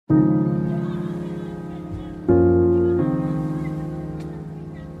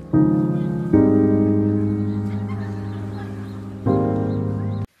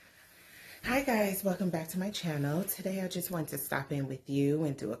Hi guys, welcome back to my channel. Today I just want to stop in with you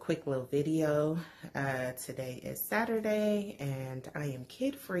and do a quick little video. Today is Saturday and I am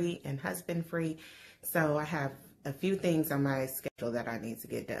kid free and husband free, so I have a few things on my schedule that I need to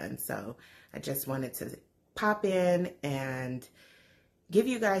get done. So I just wanted to pop in and give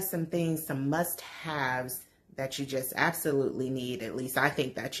you guys some things, some must-haves that you just absolutely need, at least I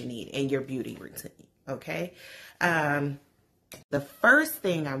think that you need in your beauty routine, okay? The first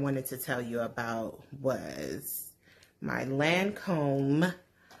thing I wanted to tell you about was my Lancome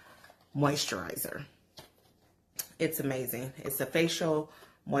moisturizer. It's amazing. It's a facial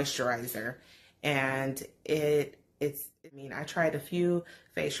moisturizer, and I tried a few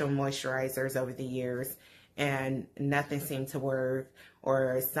facial moisturizers over the years and nothing seemed to work,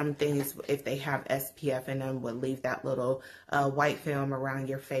 or some things, if they have SPF in them, would leave that little white film around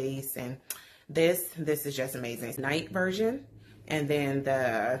your face. And this is just amazing. It's night version and then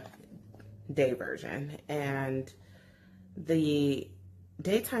the day version, and the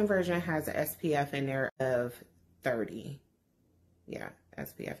daytime version has an SPF in there of 30. Yeah,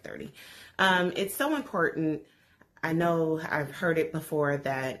 SPF 30. It's so important. I know I've heard it before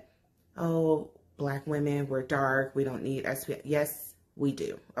that, oh, Black women, we're dark, we don't need SPF. Yes, we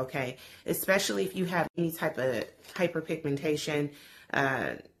do, okay? Especially if you have any type of hyperpigmentation,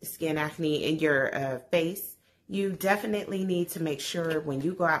 skin acne in your face. You definitely need to make sure when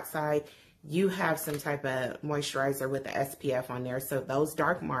you go outside, you have some type of moisturizer with the SPF on there so those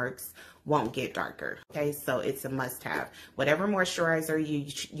dark marks won't get darker, okay? So it's a must-have. Whatever moisturizer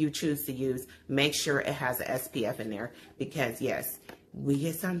you choose to use, make sure it has a SPF in there, because yes, we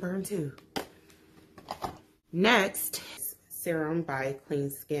get sunburned too. Next, serum by Clean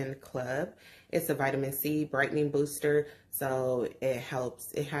Skin Club. It's a vitamin C brightening booster, so it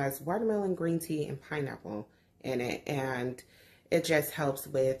helps. It has watermelon, green tea, and pineapple in it, and it just helps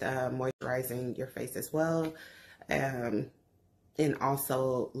with moisturizing your face as well, and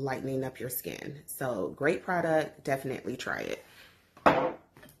also lightening up your skin. So great product, definitely try it.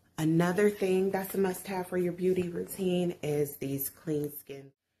 Another thing that's a must-have for your beauty routine is these Clean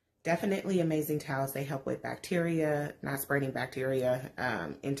Skin. Definitely amazing towels. They help with bacteria, not spreading bacteria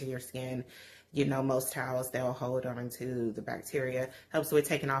into your skin. You know, most towels, they'll hold on to the bacteria. Helps with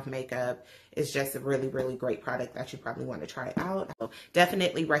taking off makeup. It's just a really, really great product that you probably want to try out. So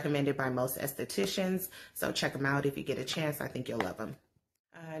definitely recommended by most estheticians. So check them out if you get a chance. I think you'll love them.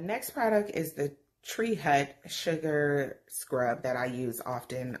 Next product is the Tree Hut Sugar Scrub that I use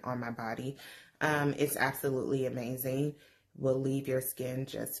often on my body. It's absolutely amazing. Will leave your skin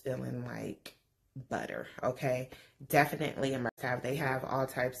just feeling like butter, okay? Definitely a must-have. They have all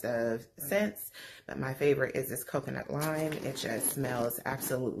types of scents, but my favorite is this coconut lime. It just smells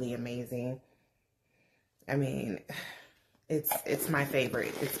absolutely amazing. I mean, it's my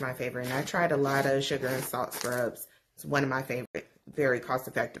favorite. It's my favorite. And I tried a lot of sugar and salt scrubs. It's one of my favorite. Very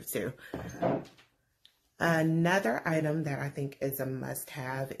cost-effective too. Another item that I think is a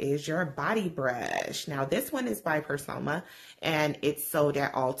must-have is your body brush. Now, this one is by Persoma, and it's sold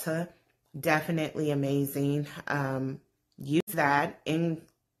at Ulta. Definitely amazing. Use that in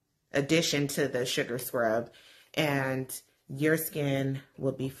addition to the sugar scrub, and your skin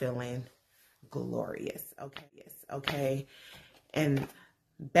will be feeling glorious. Okay, yes, okay. And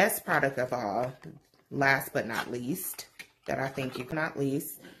best product of all, last but not least, that I think you cannot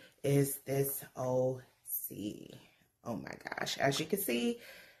least, is this OC. Oh my gosh. As you can see,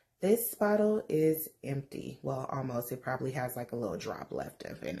 this bottle is empty. Well, almost. It probably has like a little drop left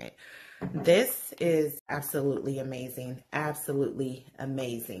of in it. This is absolutely amazing. Absolutely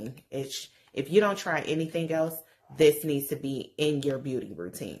amazing. If you don't try anything else, this needs to be in your beauty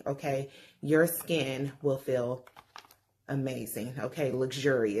routine, okay? Your skin will feel amazing, okay?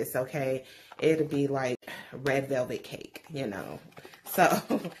 Luxurious, okay? It'll be like red velvet cake, you know? So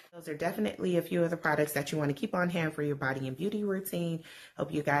those are definitely a few of the products that you want to keep on hand for your body and beauty routine.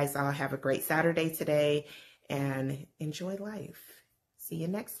 Hope you guys all have a great Saturday today and enjoy life. See you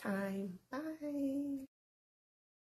next time. Bye.